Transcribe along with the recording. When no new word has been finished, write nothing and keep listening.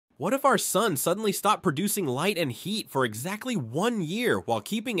What if our sun suddenly stopped producing light and heat for exactly 1 year while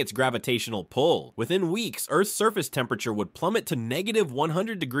keeping its gravitational pull? Within weeks, Earth's surface temperature would plummet to negative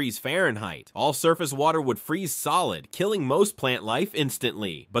 100 degrees Fahrenheit. All surface water would freeze solid, killing most plant life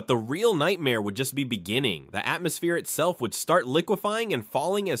instantly. But the real nightmare would just be beginning. The atmosphere itself would start liquefying and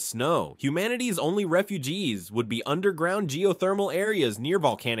falling as snow. Humanity's only refugees would be underground geothermal areas near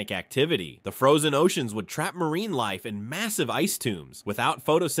volcanic activity. The frozen oceans would trap marine life in massive ice tombs. Without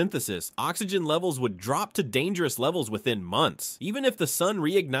photosynthesis, oxygen levels would drop to dangerous levels within months. Even if the sun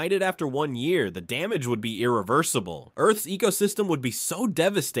reignited after 1 year, the damage would be irreversible. Earth's ecosystem would be so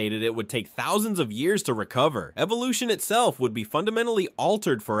devastated it would take thousands of years to recover. Evolution itself would be fundamentally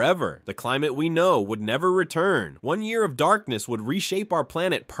altered forever. The climate we know would never return. 1 year of darkness would reshape our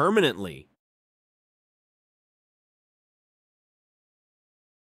planet permanently.